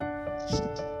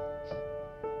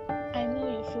I know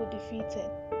you feel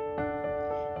defeated.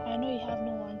 I know you have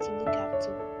no one to look up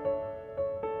to.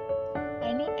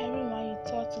 I know everyone you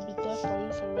thought to be there for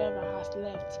you forever has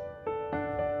left.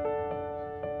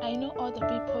 I know all the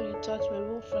people you thought were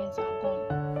real friends are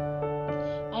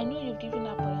gone. I know you've given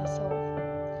up on yourself.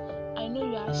 I know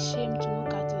you are ashamed to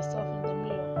look at yourself in the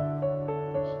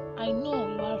mirror. I know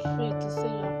you are afraid to say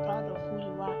you are proud of who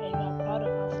you are and you are proud of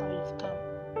how far you've come.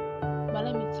 But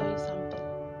let me tell you something.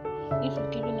 If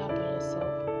you've given up on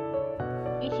yourself,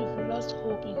 if you've lost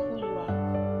hope in who you are,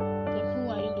 then who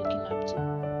are you looking up to?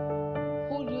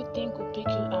 Who do you think will pick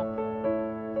you up?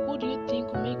 Who do you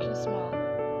think will make you smile?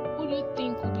 Who do you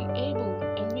think will be able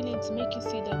and willing to make you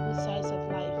see the good sides of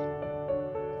life?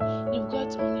 You've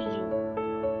got only you.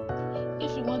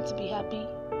 If you want to be happy,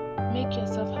 make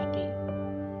yourself happy.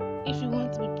 If you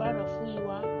want to be proud of who you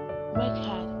are, work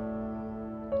hard.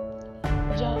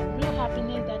 Your real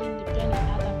happiness that